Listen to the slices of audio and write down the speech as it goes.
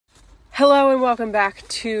Hello and welcome back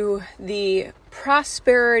to the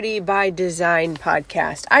Prosperity by Design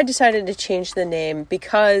podcast. I decided to change the name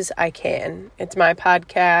because I can. It's my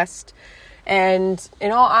podcast. And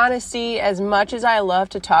in all honesty, as much as I love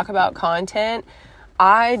to talk about content,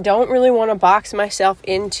 I don't really want to box myself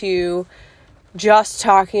into just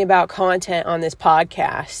talking about content on this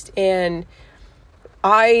podcast. And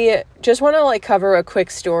I just want to cover a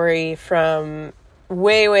quick story from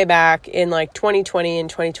way back in 2020 and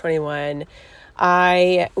 2021.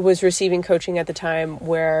 I was receiving coaching at the time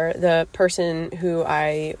where the person who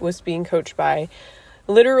I was being coached by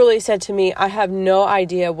literally said to me, I have no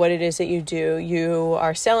idea what it is that you do. You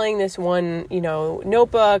are selling this one,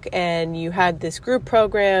 notebook, and you had this group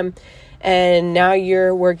program, and now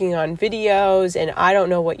you're working on videos, and I don't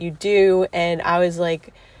know what you do. And I was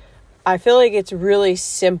like, I feel like it's really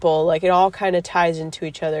simple. It all kind of ties into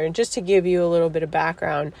each other. And just to give you a little bit of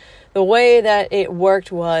background, the way that it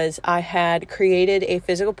worked was I had created a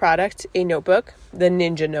physical product, a notebook, the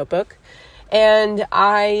Ninja Notebook, and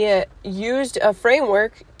I used a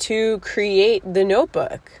framework to create the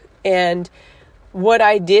notebook. And what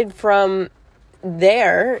I did from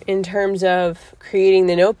there in terms of creating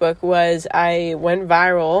the notebook was I went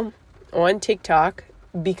viral on TikTok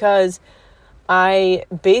because I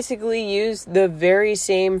basically used the very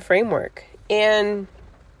same framework. And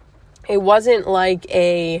it wasn't like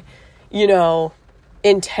a,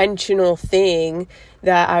 intentional thing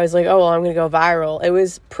that I was like, oh, well, I'm going to go viral. It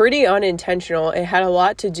was pretty unintentional. It had a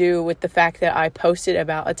lot to do with the fact that I posted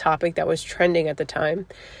about a topic that was trending at the time.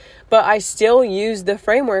 But I still used the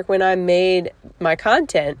framework when I made my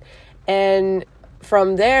content. And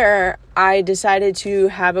from there, I decided to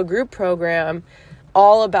have a group program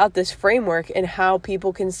all about this framework and how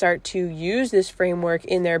people can start to use this framework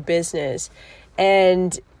in their business.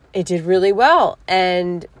 And it did really well.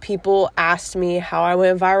 And people asked me how I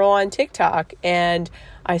went viral on TikTok. And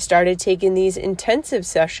I started taking these intensive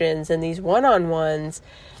sessions and these one-on-ones.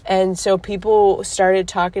 And so people started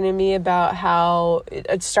talking to me about how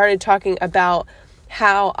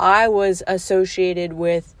I was associated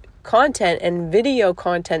with content and video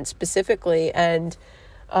content specifically, and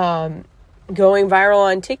going viral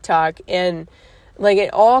on TikTok. And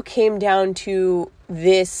it all came down to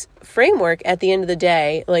this framework at the end of the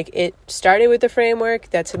day. It started with the framework.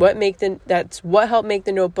 That's what helped make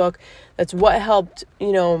the notebook. That's what helped,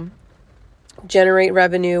 generate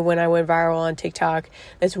revenue when I went viral on TikTok.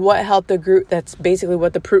 That's what helped the group. That's basically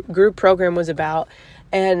what the group program was about.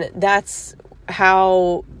 And that's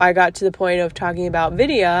how I got to the point of talking about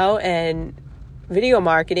video and video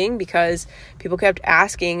marketing, because people kept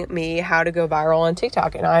asking me how to go viral on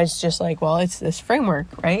TikTok. And I was just like, well, it's this framework,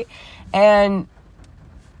 right? And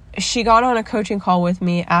she got on a coaching call with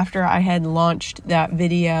me after I had launched that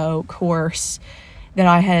video course that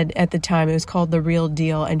I had at the time. It was called The Real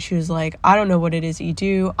Deal. And she was like, I don't know what it is that you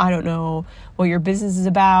do. I don't know what your business is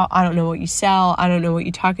about. I don't know what you sell. I don't know what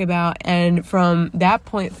you talk about. And from that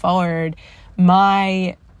point forward,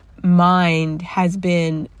 my mind has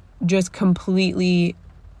been just completely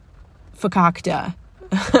fakakta,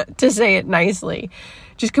 to say it nicely,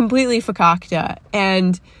 just completely fakakta.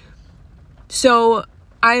 And so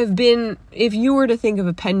I've been, if you were to think of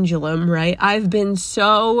a pendulum, right, I've been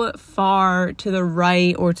so far to the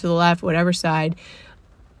right or to the left, whatever side,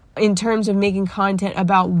 in terms of making content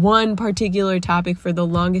about one particular topic for the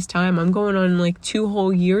longest time. I'm going on 2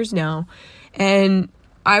 whole years now. And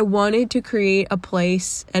I wanted to create a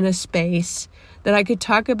place and a space that I could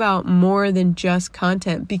talk about more than just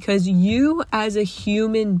content, because you as a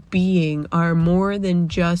human being are more than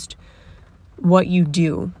just what you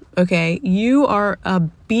do. Okay, you are a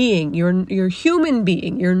being. You're a human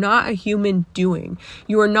being. You're not a human doing.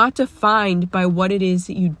 You are not defined by what it is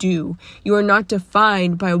that you do. You are not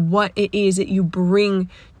defined by what it is that you bring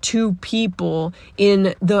to people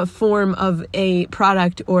in the form of a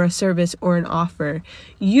product or a service or an offer.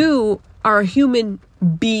 You are a human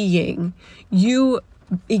being. You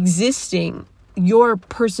existing, your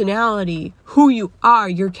personality, who you are,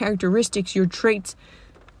 your characteristics, your traits,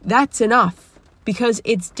 that's enough, because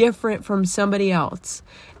it's different from somebody else.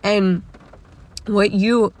 And what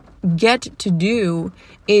you get to do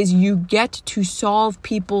is you get to solve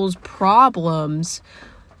people's problems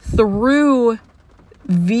through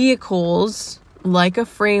vehicles like a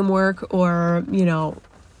framework or,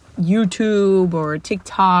 YouTube or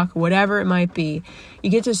TikTok, whatever it might be.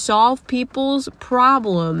 You get to solve people's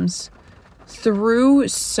problems through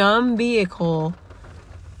some vehicle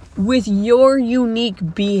with your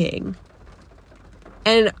unique being.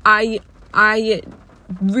 And I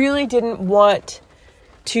really didn't want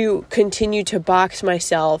to continue to box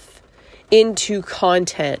myself into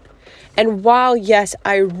content, And while, yes,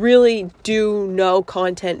 I really do know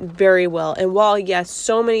content very well, and while, yes,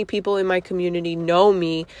 so many people in my community know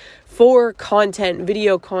me for content,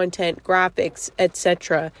 video content, graphics,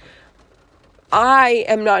 etc., I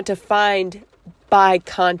am not defined by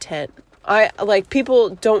content.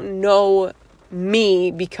 People don't know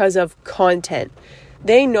me because of content.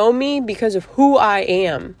 They know me because of who I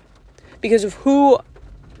am, because of who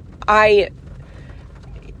I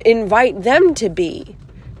invite them to be,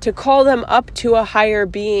 to call them up to a higher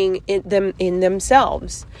being in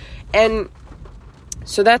themselves. And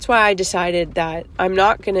so that's why I decided that I'm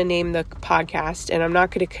not going to name the podcast, and I'm not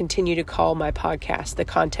going to continue to call my podcast the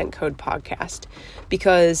Content Code Podcast,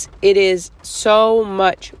 because it is so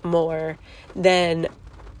much more than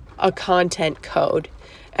a content code.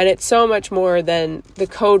 And it's so much more than the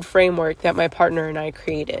code framework that my partner and I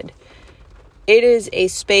created. It is a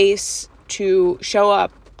space to show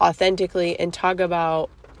up authentically and talk about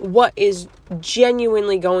what is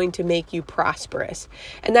genuinely going to make you prosperous.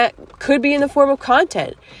 And that could be in the form of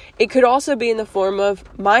content. It could also be in the form of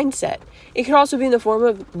mindset. It could also be in the form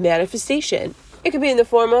of manifestation. It could be in the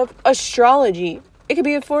form of astrology. It could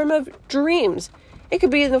be in the form of dreams. It could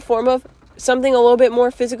be in the form of something a little bit more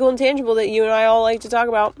physical and tangible that you and I all like to talk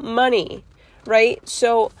about, money, right?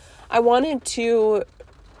 So I wanted to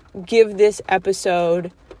give this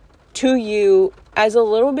episode to you as a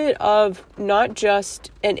little bit of not just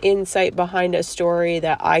an insight behind a story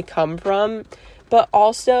that I come from, but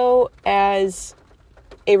also as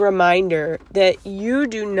a reminder that you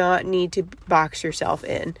do not need to box yourself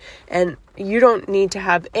in, and you don't need to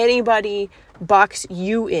have anybody box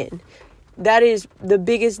you in. That is the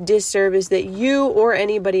biggest disservice that you or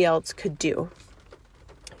anybody else could do.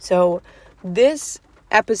 So this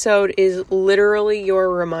episode is literally your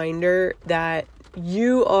reminder that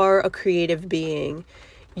you are a creative being.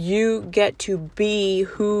 You get to be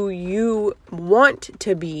who you want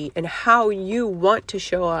to be and how you want to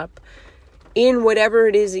show up in whatever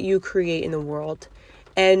it is that you create in the world.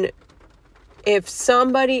 And if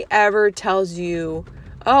somebody ever tells you,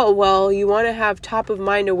 oh, well, you want to have top of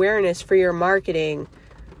mind awareness for your marketing,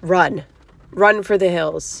 run for the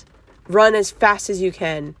hills, run as fast as you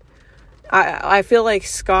can. I feel like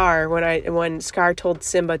Scar when Scar told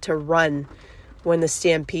Simba to run when the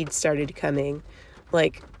stampede started coming,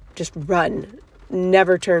 like, just run,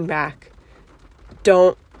 never turn back.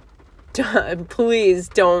 Please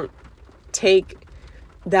don't take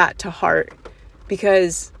that to heart,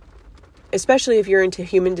 because especially if you're into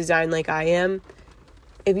human design like I am,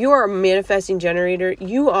 if you are a manifesting generator,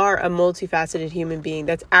 you are a multifaceted human being.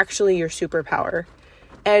 That's actually your superpower.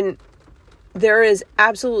 And there is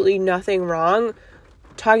absolutely nothing wrong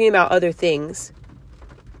talking about other things.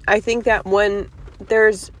 I think that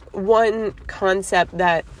there's one concept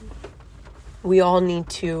that we all need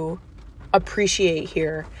to appreciate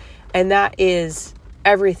here, and that is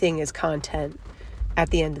everything is content at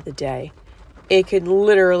the end of the day. It could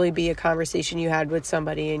literally be a conversation you had with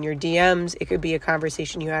somebody in your DMs. It could be a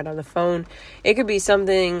conversation you had on the phone. It could be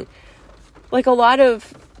something like a lot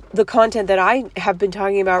of the content that I have been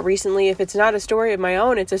talking about recently. If it's not a story of my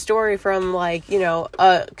own, it's a story from a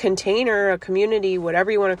container, a community,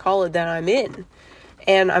 whatever you want to call it, that I'm in.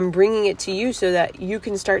 And I'm bringing it to you so that you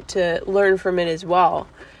can start to learn from it as well.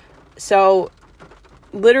 So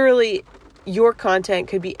literally your content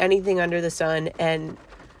could be anything under the sun, and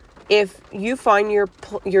if you find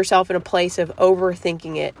yourself in a place of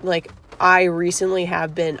overthinking it, like I recently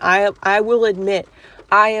have been, I will admit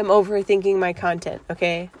I am overthinking my content,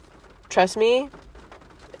 okay? Trust me,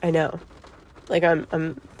 I know. Like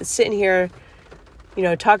I'm sitting here,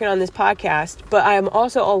 talking on this podcast, but I am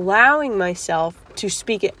also allowing myself to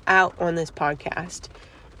speak it out on this podcast.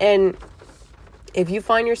 And if you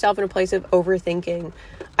find yourself in a place of overthinking,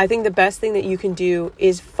 I think the best thing that you can do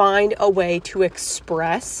is find a way to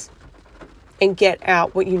express and get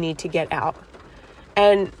out what you need to get out.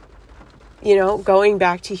 And, going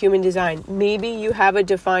back to human design, maybe you have a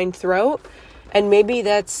defined throat, and maybe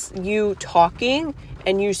that's you talking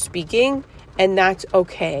and you speaking, and that's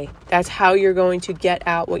okay. That's how you're going to get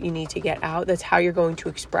out what you need to get out. That's how you're going to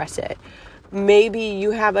express it. Maybe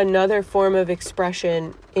you have another form of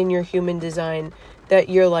expression in your human design that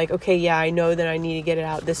you're like, okay, yeah, I know that I need to get it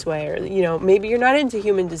out this way. Or, maybe you're not into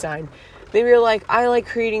human design. Maybe you're like, I like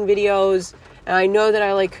creating videos, and I know that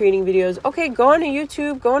I like creating videos. Okay, go on to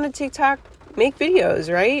YouTube, go on to TikTok, make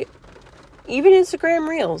videos, right? Even Instagram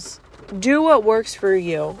Reels. Do what works for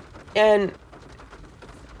you, and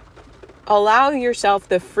allow yourself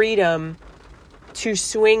the freedom to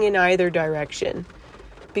swing in either direction.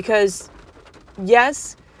 Because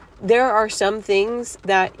yes, there are some things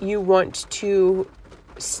that you want to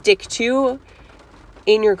stick to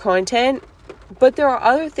in your content, but there are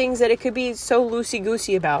other things that it could be so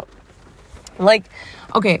loosey-goosey about. Like,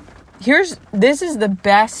 okay, this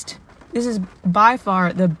is by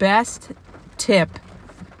far the best tip.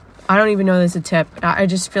 I don't even know this is a tip. I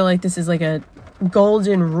just feel like this is like a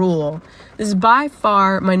golden rule. This is by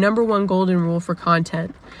far my number one golden rule for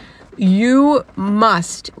content. You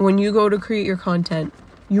must, when you go to create your content,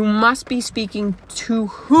 you must be speaking to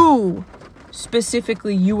who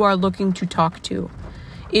specifically you are looking to talk to.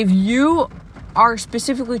 If you are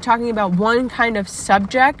specifically talking about one kind of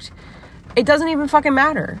subject, it doesn't even fucking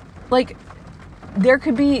matter. Like, there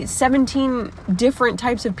could be 17 different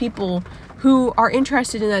types of people who are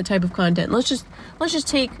interested in that type of content. Let's just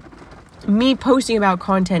take me posting about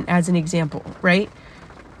content as an example, right?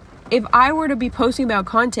 If I were to be posting about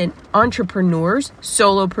content, entrepreneurs,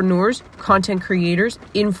 solopreneurs, content creators,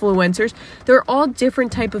 influencers, they're all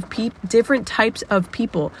different types of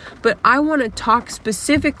people, but I want to talk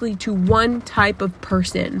specifically to one type of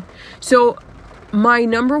person. So my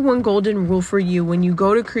number one golden rule for you when you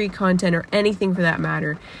go to create content, or anything for that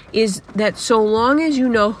matter, is that so long as you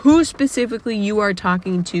know who specifically you are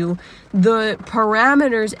talking to, the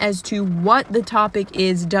parameters as to what the topic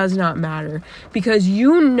is does not matter, because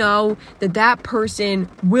you know that person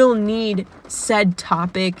will need said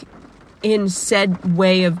topic in said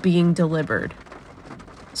way of being delivered.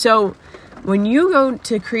 So when you go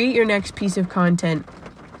to create your next piece of content,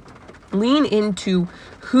 lean into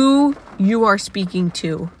who you are speaking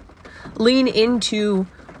to. Lean into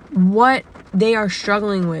what they are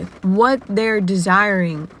struggling with, what they're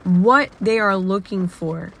desiring, what they are looking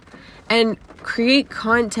for, and create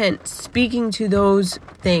content speaking to those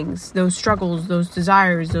things, those struggles, those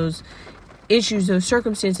desires, those issues, those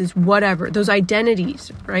circumstances, whatever, those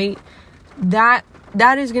identities, right? That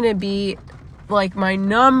is going to be like my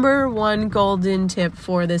number one golden tip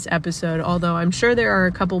for this episode, although I'm sure there are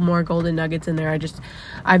a couple more golden nuggets in there.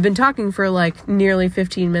 I've been talking for like nearly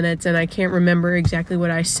 15 minutes and I can't remember exactly what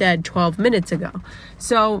I said 12 minutes ago.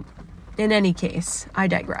 So in any case, I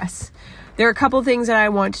digress. There are a couple things that I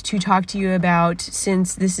want to talk to you about,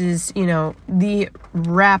 since this is, the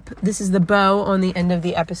wrap. This is the bow on the end of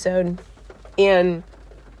the episode. And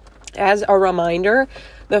as a reminder,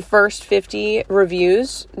 the first 50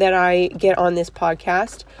 reviews that I get on this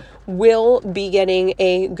podcast will be getting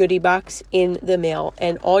a goodie box in the mail.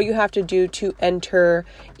 And all you have to do to enter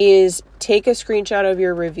is take a screenshot of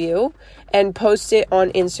your review and post it on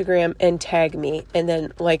Instagram and tag me. And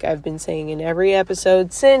then, like I've been saying in every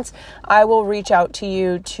episode since, I will reach out to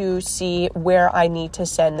you to see where I need to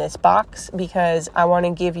send this box, because I want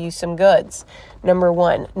to give you some goods. Number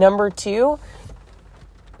one. Number two,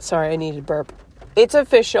 sorry, I needed to burp. It's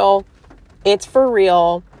official. It's for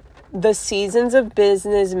real. The Seasons of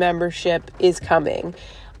Business membership is coming.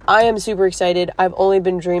 I am super excited. I've only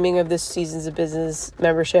been dreaming of this Seasons of Business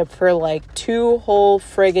membership for like 2 whole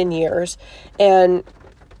friggin' years. And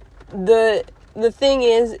the thing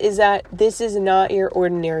is that this is not your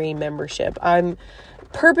ordinary membership. I'm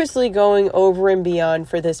purposely going over and beyond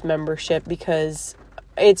for this membership because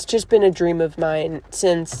it's just been a dream of mine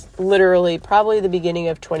since literally probably the beginning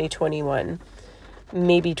of 2021.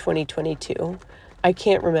 Maybe 2022. I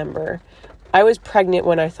can't remember. I was pregnant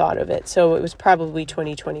when I thought of it, so it was probably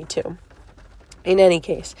 2022. In any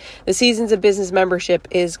case, the Seasons of Business membership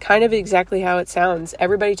is kind of exactly how it sounds.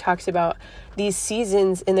 Everybody talks about these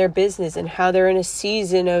seasons in their business and how they're in a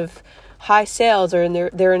season of high sales, or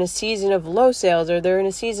they're in a season of low sales, or they're in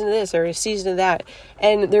a season of this or a season of that.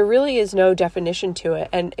 And there really is no definition to it.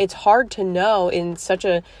 And it's hard to know in such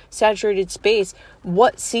a saturated space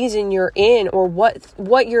what season you're in, or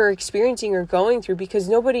what you're experiencing or going through, because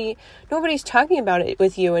nobody's talking about it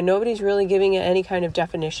with you, and nobody's really giving it any kind of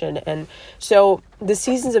definition. And so the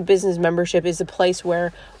Seasons of Business membership is a place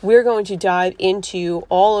where we're going to dive into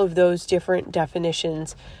all of those different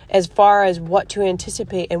definitions as far as what to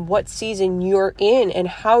anticipate and what season you're in and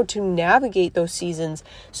how to navigate those seasons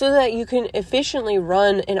so that you can efficiently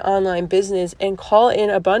run an online business and call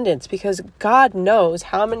in abundance, because God knows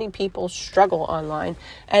how many people struggle online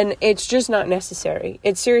and it's just not necessary.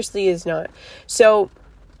 It seriously is not. So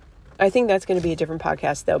I think that's going to be a different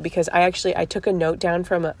podcast though, because I took a note down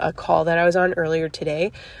from a call that I was on earlier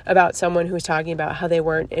today about someone who was talking about how they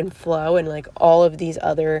weren't in flow and like all of these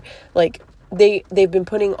other, like they've been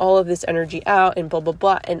putting all of this energy out and blah, blah,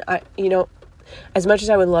 blah. And I, as much as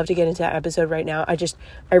I would love to get into that episode right now,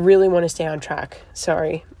 I really want to stay on track.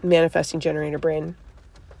 Sorry, manifesting generator brain.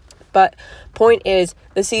 But point is,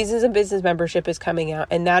 the Seasons of Business membership is coming out,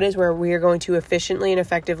 and that is where we are going to efficiently and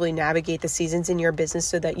effectively navigate the seasons in your business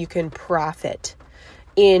so that you can profit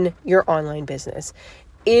in your online business.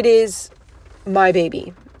 it is my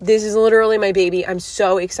baby. This is literally my baby. I'm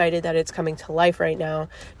so excited that it's coming to life right now.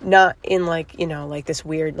 Not in like, like this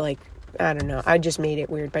weird, like, I don't know. I just made it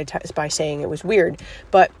weird by saying it was weird.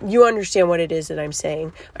 But you understand what it is that I'm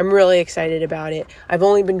saying. I'm really excited about it. I've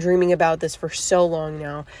only been dreaming about this for so long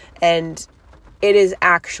now. And it is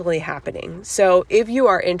actually happening. So if you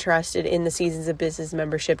are interested in the Seasons of Business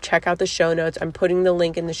membership, check out the show notes. I'm putting the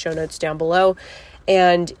link in the show notes down below.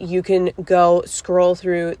 And you can go scroll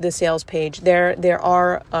through the sales page. There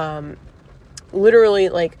are literally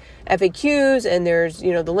like FAQs, and there's,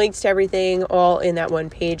 the links to everything all in that one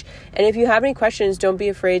page. And if you have any questions, don't be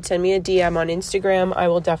afraid. Send me a DM on Instagram. I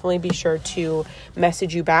will definitely be sure to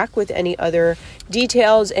message you back with any other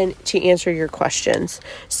details and to answer your questions.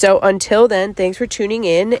 So until then, thanks for tuning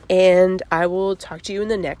in, and I will talk to you in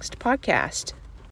the next podcast.